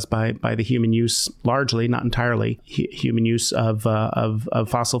change caused by the human use, largely, not entirely, human use of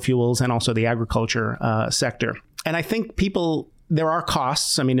fossil fuels and also the agriculture sector. And I think there are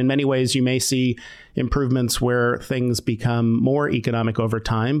costs. I mean, in many ways, you may see improvements where things become more economic over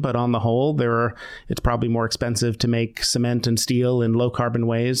time. But on the whole, it's probably more expensive to make cement and steel in low carbon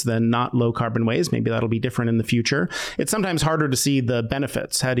ways than not low carbon ways. Maybe that'll be different in the future. It's sometimes harder to see the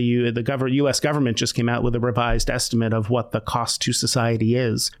benefits. The U.S. government just came out with a revised estimate of what the cost to society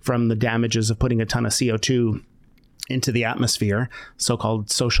is from the damages of putting a ton of CO2 into the atmosphere, so-called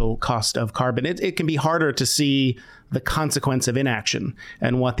social cost of carbon. It can be harder to see the consequence of inaction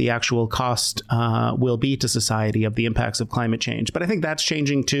and what the actual cost will be to society of the impacts of climate change. But I think that's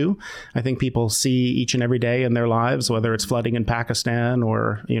changing too. I think people see each and every day in their lives, whether it's flooding in Pakistan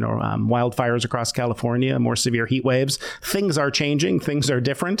or wildfires across California, more severe heat waves, things are changing, things are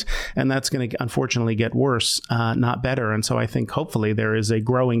different, and that's going to unfortunately get worse, not better. And so I think hopefully there is a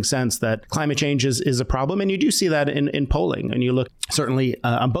growing sense that climate change is a problem. And you do see that in polling. And you look certainly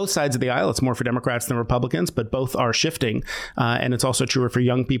on both sides of the aisle, it's more for Democrats than Republicans, but both are shifting. And it's also truer for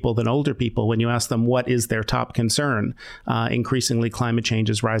young people than older people. When you ask them what is their top concern, increasingly climate change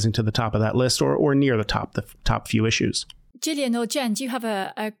is rising to the top of that list or near the top few issues. Gillian or Jen, do you have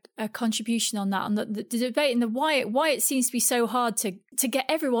a contribution on that, on the debate and why it seems to be so hard to get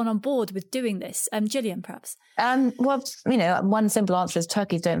everyone on board with doing this? Gillian, perhaps. One simple answer is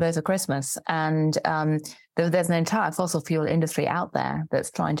turkeys don't vote for Christmas. And there's an entire fossil fuel industry out there that's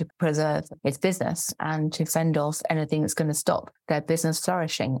trying to preserve its business and to fend off anything that's going to stop their business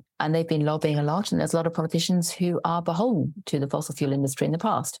flourishing. And they've been lobbying a lot. And there's a lot of politicians who are beholden to the fossil fuel industry in the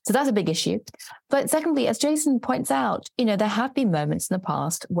past. So that's a big issue. But secondly, as Jason points out, there have been moments in the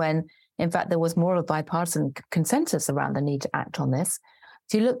past when, in fact, there was more of a bipartisan consensus around the need to act on this.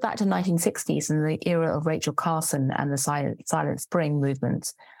 So you look back to the 1960s and the era of Rachel Carson and the Silent Spring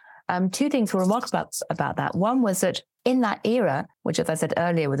movements. Two things were remarkable about that. One was that in that era, which, as I said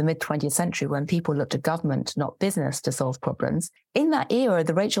earlier, was the mid-20th century when people looked at government, not business, to solve problems, in that era,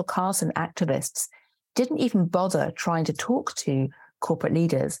 the Rachel Carson activists didn't even bother trying to talk to corporate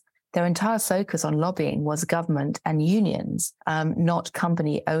leaders. Their entire focus on lobbying was government and unions, not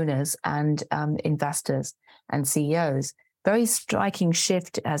company owners and investors and CEOs. Very striking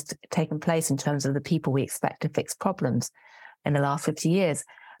shift has taken place in terms of the people we expect to fix problems in the last 50 years.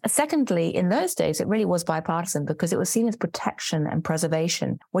 Secondly, in those days, it really was bipartisan because it was seen as protection and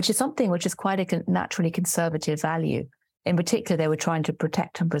preservation, which is something which is quite a naturally conservative value. In particular, they were trying to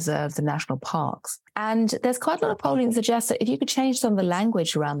protect and preserve the national parks. And there's quite a lot of polling that suggests that if you could change some of the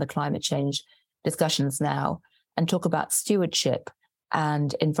language around the climate change discussions now and talk about stewardship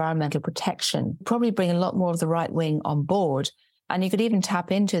and environmental protection, probably bring a lot more of the right wing on board. And you could even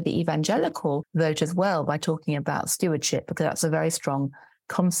tap into the evangelical vote as well by talking about stewardship, because that's a very strong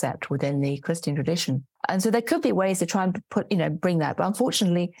concept within the Christian tradition. And so there could be ways to try and bring that. But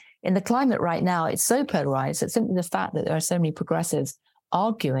unfortunately, in the climate right now, it's so polarized that simply the fact that there are so many progressives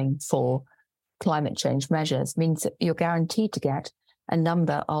arguing for climate change measures means that you're guaranteed to get a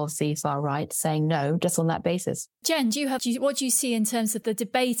number of the far right saying no, just on that basis. Jen, what do you see in terms of the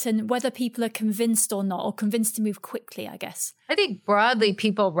debate and whether people are convinced or not, or convinced to move quickly, I guess? I think broadly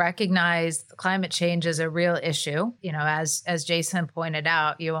people recognize climate change as a real issue. You know, as Jason pointed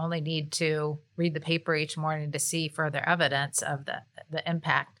out, you only need to read the paper each morning to see further evidence of the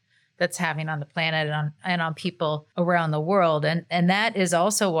impact that's having on the planet and on people around the world. And that is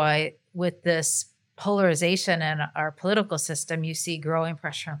also why with this polarization in our political system, you see growing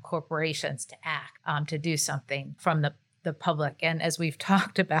pressure on corporations to act, to do something from the public. And as we've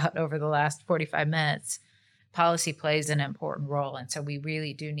talked about over the last 45 minutes, policy plays an important role. And so we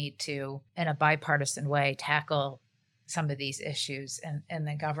really do need to, in a bipartisan way, tackle some of these issues in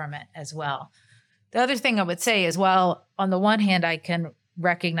the government as well. The other thing I would say is, well, on the one hand, I can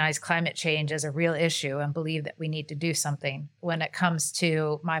recognize climate change as a real issue and believe that we need to do something. When it comes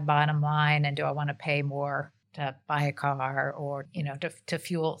to my bottom line, and do I want to pay more to buy a car or, you know, to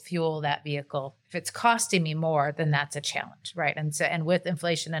fuel that vehicle? If it's costing me more, then that's a challenge, right? And with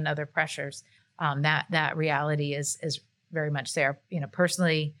inflation and other pressures, that reality is very much there. You know,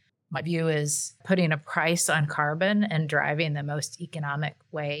 personally, my view is putting a price on carbon and driving the most economic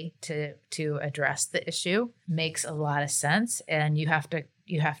way to address the issue makes a lot of sense. And you have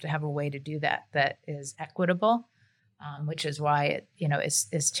to have a way to do that is equitable, which is why it, you know,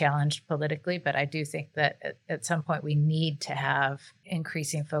 is challenged politically. But I do think that at some point we need to have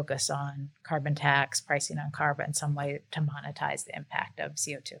increasing focus on carbon tax, pricing on carbon, some way to monetize the impact of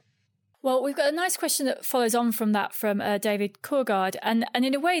CO2. Well, we've got a nice question that follows on from that from David Courgard. And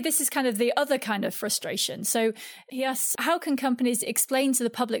in a way, this is kind of the other kind of frustration. So he asks, how can companies explain to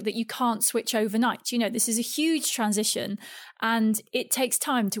the public that you can't switch overnight? You know, this is a huge transition and it takes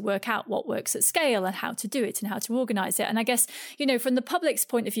time to work out what works at scale and how to do it and how to organize it. And I guess, you know, from the public's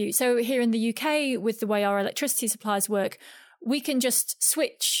point of view, so here in the UK, with the way our electricity supplies work, we can just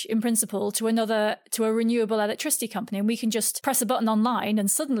switch in principle to a renewable electricity company, and we can just press a button online and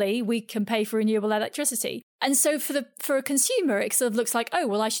suddenly we can pay for renewable electricity. And so for a consumer, it sort of looks like, oh,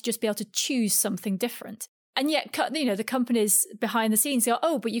 well, I should just be able to choose something different. And yet, you know, the companies behind the scenes go,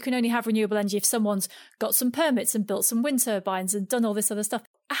 oh, but you can only have renewable energy if someone's got some permits and built some wind turbines and done all this other stuff.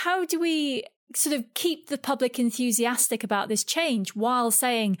 How do we sort of keep the public enthusiastic about this change while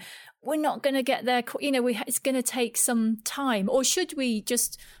saying, we're not going to get there, you know, it's going to take some time? Or should we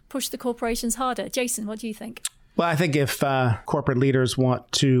just push the corporations harder? Jason, what do you think? Well, I think if corporate leaders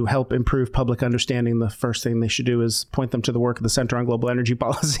want to help improve public understanding, the first thing they should do is point them to the work of the Center on Global Energy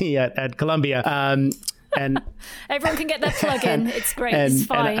Policy at Columbia. And everyone can get their plug in. It's great. It's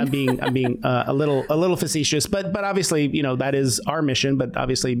fine. And I'm being a little facetious, but obviously, you know, that is our mission. But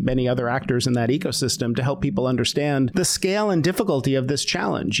obviously, many other actors in that ecosystem to help people understand the scale and difficulty of this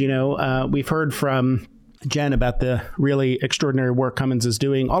challenge. You know, we've heard from Jen about the really extraordinary work Cummins is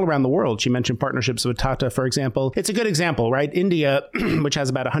doing all around the world. She mentioned partnerships with Tata, for example. It's a good example, right? India, which has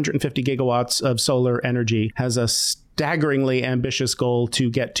about 150 gigawatts of solar energy, has a staggeringly ambitious goal to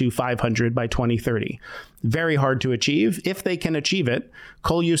get to 500 by 2030. Very hard to achieve. If they can achieve it,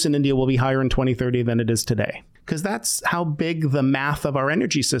 coal use in India will be higher in 2030 than it is today. Because that's how big the math of our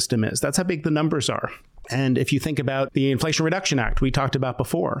energy system is. That's how big the numbers are. And if you think about the Inflation Reduction Act we talked about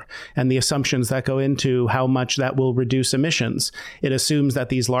before, and the assumptions that go into how much that will reduce emissions, it assumes that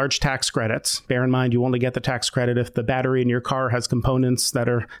these large tax credits, bear in mind, you only get the tax credit if the battery in your car has components that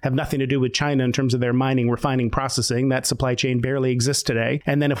have nothing to do with China in terms of their mining, refining, processing. That supply chain barely exists today.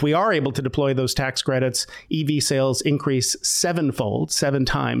 And then if we are able to deploy those tax credits, EV sales increase 7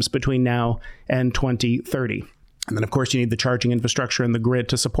 times between now and 2030. And then, of course, you need the charging infrastructure and the grid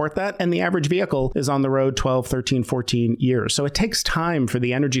to support that. And the average vehicle is on the road 12, 13, 14 years. So it takes time for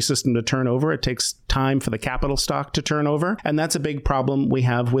the energy system to turn over. It takes time for the capital stock to turn over. And that's a big problem we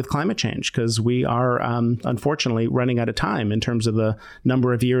have with climate change, because we are, unfortunately, running out of time in terms of the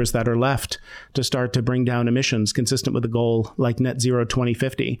number of years that are left to start to bring down emissions consistent with a goal like net zero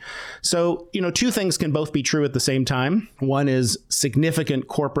 2050. So, you know, two things can both be true at the same time. One is significant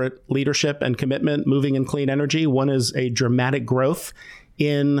corporate leadership and commitment moving in clean energy. One is a dramatic growth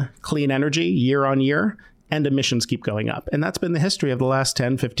in clean energy year on year, and emissions keep going up. And that's been the history of the last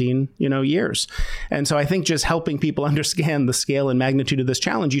 10, 15, years. And so I think just helping people understand the scale and magnitude of this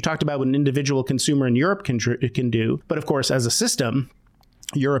challenge, you talked about what an individual consumer in Europe can do. But of course, as a system,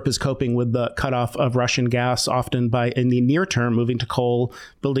 Europe is coping with the cutoff of Russian gas, often by, in the near term, moving to coal,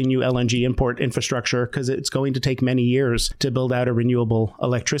 building new LNG import infrastructure, because it's going to take many years to build out a renewable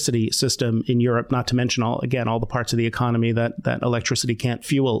electricity system in Europe, not to mention all the parts of the economy that electricity can't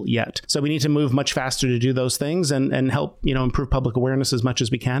fuel yet. So we need to move much faster to do those things and help, improve public awareness as much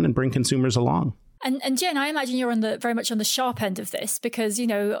as we can and bring consumers along. And Jen, I imagine you're very much on the sharp end of this because, you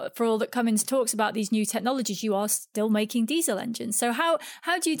know, for all that Cummins talks about these new technologies, you are still making diesel engines. So how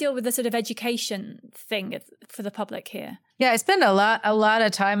do you deal with the sort of education thing for the public here? Yeah, I spend a lot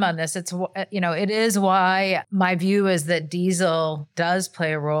of time on this. It's, you know, it is why my view is that diesel does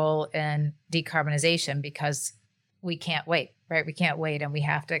play a role in decarbonization, because we can't wait, right? We can't wait, and we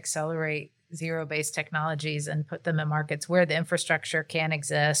have to accelerate zero-based technologies and put them in markets where the infrastructure can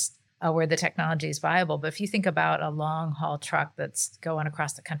exist, where the technology is viable. But if you think about a long-haul truck that's going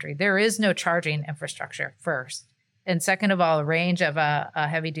across the country, there is no charging infrastructure, first. And second of all, the range of a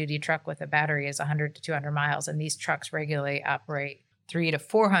heavy-duty truck with a battery is 100 to 200 miles, and these trucks regularly operate 300 to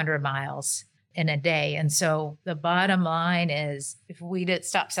 400 miles in a day. And so the bottom line is, if we did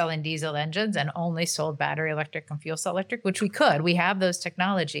stop selling diesel engines and only sold battery electric and fuel cell electric, which we have those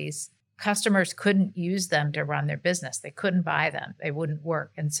technologies, customers couldn't use them to run their business. They couldn't buy them. They wouldn't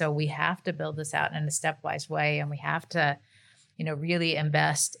work. And so we have to build this out in a stepwise way. And we have to, you know, really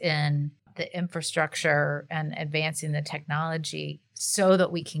invest in the infrastructure and advancing the technology so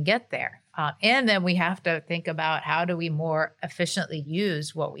that we can get there. And then we have to think about how do we more efficiently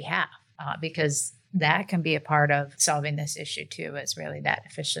use what we have, because that can be a part of solving this issue too, is really that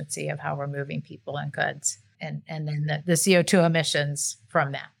efficiency of how we're moving people and goods, and then the CO2 emissions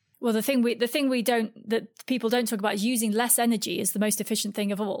from that. Well, the thing that people don't talk about is using less energy is the most efficient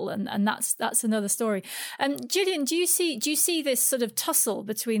thing of all, and that's another story. Gillian, do you see this sort of tussle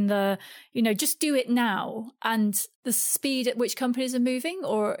between the, you know, just do it now and the speed at which companies are moving,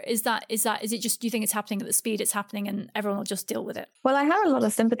 or is it just, do you think it's happening at the speed it's happening and everyone will just deal with it? Well, I have a lot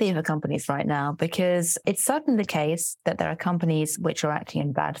of sympathy for companies right now, because it's certainly the case that there are companies which are acting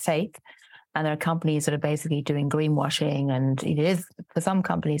in bad faith. And there are companies that are basically doing greenwashing, and it is, for some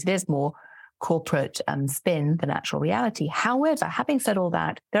companies, it is more corporate spin than actual reality. However, having said all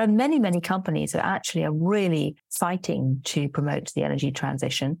that, there are many, many companies that actually are really fighting to promote the energy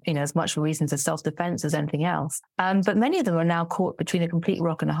transition, you know, as much for reasons of self-defense as anything else. But many of them are now caught between a complete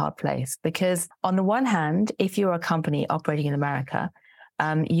rock and a hard place, because on the one hand, if you're a company operating in America,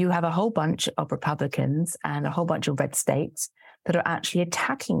 you have a whole bunch of Republicans and a whole bunch of red states that are actually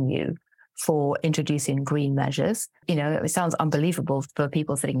attacking you for introducing green measures. You know, it sounds unbelievable for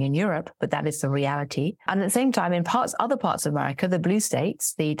people sitting in Europe, but that is the reality. And at the same time, in other parts of America, the blue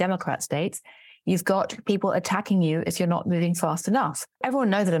states, the Democrat states, you've got people attacking you if you're not moving fast enough.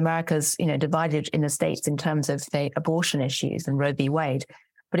 Everyone knows that America's, you know, divided in the states in terms of, say, abortion issues and Roe v. Wade,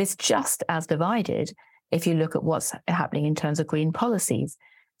 but it's just as divided if you look at what's happening in terms of green policies.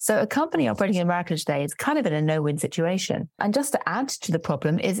 So a company operating in America today is kind of in a no-win situation. And just to add to the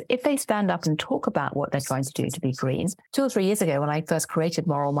problem is, if they stand up and talk about what they're trying to do to be green. 2 or 3 years ago, when I first created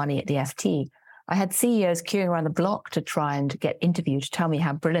Moral Money at the FT, I had CEOs queuing around the block to try and get interviewed to tell me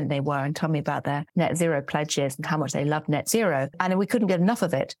how brilliant they were and tell me about their net zero pledges and how much they love net zero. And we couldn't get enough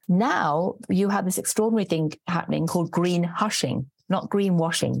of it. Now you have this extraordinary thing happening called green hushing. Not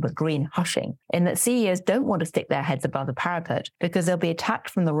greenwashing, but green hushing, in that CEOs don't want to stick their heads above the parapet because they'll be attacked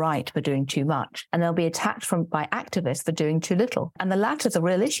from the right for doing too much, and they'll be attacked by activists for doing too little. And the latter is a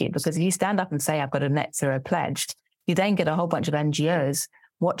real issue, because if you stand up and say, I've got a net zero pledge, you then get a whole bunch of NGOs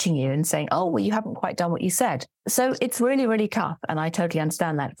watching you and saying, oh, well, you haven't quite done what you said. So it's really, really tough. And I totally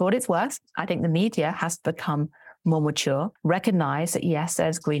understand that. For what it's worth, I think the media has to become more mature, recognize that, yes,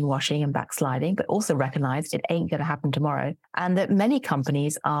 there's greenwashing and backsliding, but also recognize it ain't going to happen tomorrow. And that many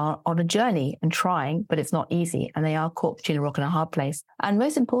companies are on a journey and trying, but it's not easy. And they are caught between a rock and a hard place. And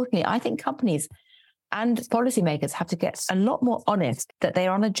most importantly, I think companies and policymakers have to get a lot more honest that they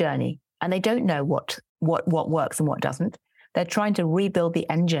are on a journey and they don't know what works and what doesn't. They're trying to rebuild the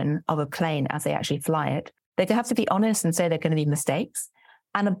engine of a plane as they actually fly it. They have to be honest and say there are going to be mistakes.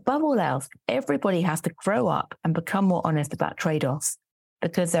 And above all else, everybody has to grow up and become more honest about trade-offs,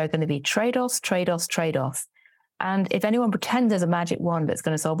 because there are going to be trade-offs. And if anyone pretends there's a magic wand that's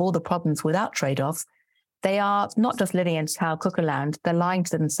going to solve all the problems without trade-offs, they are not just living in cow cuckoo land, they're lying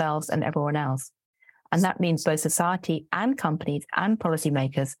to themselves and everyone else. And that means both society and companies and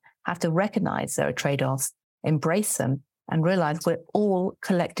policymakers have to recognize there are trade-offs, embrace them, and realize we're all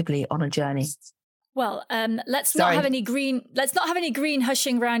collectively on a journey. Well, let's not have any green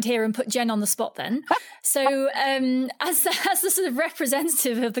hushing around here and put Jen on the spot then. So, as the sort of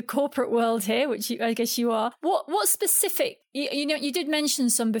representative of the corporate world here, which I guess you are, what specific? You know, you did mention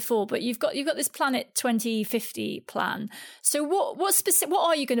some before, but you've got this Planet 2050 plan. So, what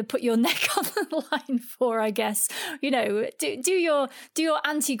are you going to put your neck on the line for? I guess, you know, do your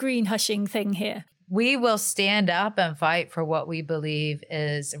anti-green hushing thing here. We will stand up and fight for what we believe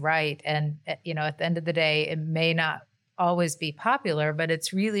is right. And, you know, at the end of the day, it may not always be popular, but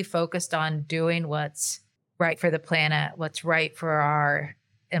it's really focused on doing what's right for the planet, what's right for our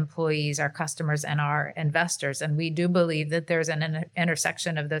employees, our customers, and our investors. And we do believe that there's an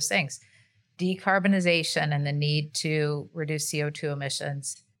intersection of those things. Decarbonization and the need to reduce CO2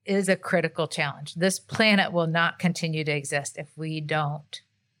 emissions is a critical challenge. This planet will not continue to exist if we don't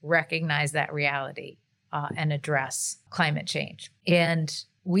recognize that reality and address climate change. And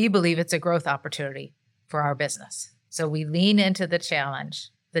we believe it's a growth opportunity for our business. So we lean into the challenge,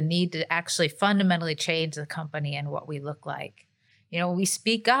 the need to actually fundamentally change the company and what we look like. We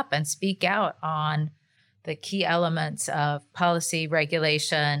speak up and speak out on the key elements of policy,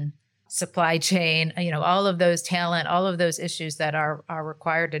 regulation, supply chain, all of those talent, all of those issues that are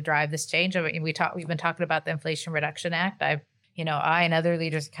required to drive this change. I mean, we've been talking about the Inflation Reduction Act. I and other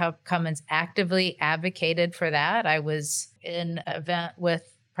leaders at Cummins actively advocated for that. I was in an event with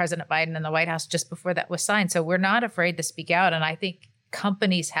President Biden in the White House just before that was signed. So we're not afraid to speak out. And I think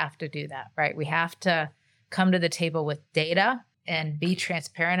companies have to do that, right? We have to come to the table with data and be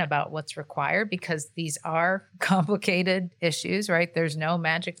transparent about what's required, because these are complicated issues, right? There's no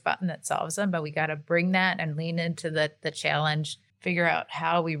magic button that solves them, but we got to bring that and lean into the challenge, figure out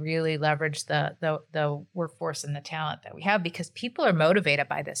how we really leverage the workforce and the talent that we have, because people are motivated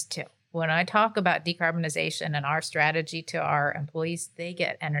by this too. When I talk about decarbonization and our strategy to our employees, they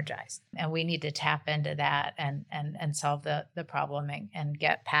get energized, and we need to tap into that and solve the problem and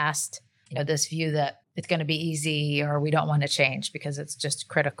get past this view that it's going to be easy or we don't want to change, because it's just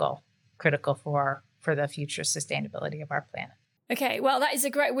critical for the future sustainability of our planet. Okay, well, that is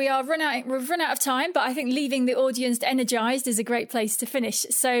we've run out of time, but I think leaving the audience energized is a great place to finish.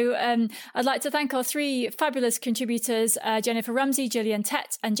 So I'd like to thank our three fabulous contributors, Jennifer Rumsey, Gillian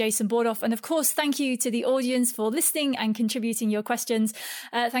Tett, and Jason Bordoff. And of course, thank you to the audience for listening and contributing your questions.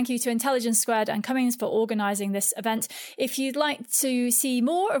 Thank you to Intelligence Squared and Cummins for organizing this event. If you'd like to see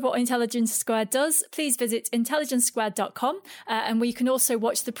more of what Intelligence Squared does, please visit intelligencesquared.com, and where you can also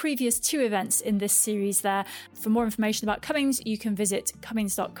watch the previous two events in this series there. For more information about Cummins, you can visit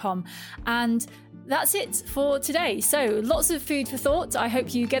cummins.com. And that's it for today. So lots of food for thought. I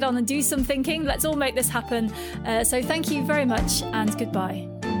hope you get on and do some thinking. Let's all make this happen. So thank you very much and goodbye.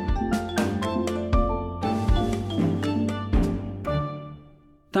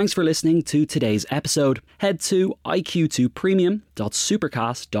 Thanks for listening to today's episode. Head to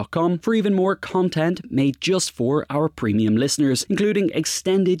iq2premium.supercast.com for even more content made just for our premium listeners, including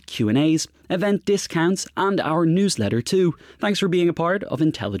extended Q&As, event discounts, and our newsletter too. Thanks for being a part of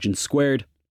Intelligence Squared.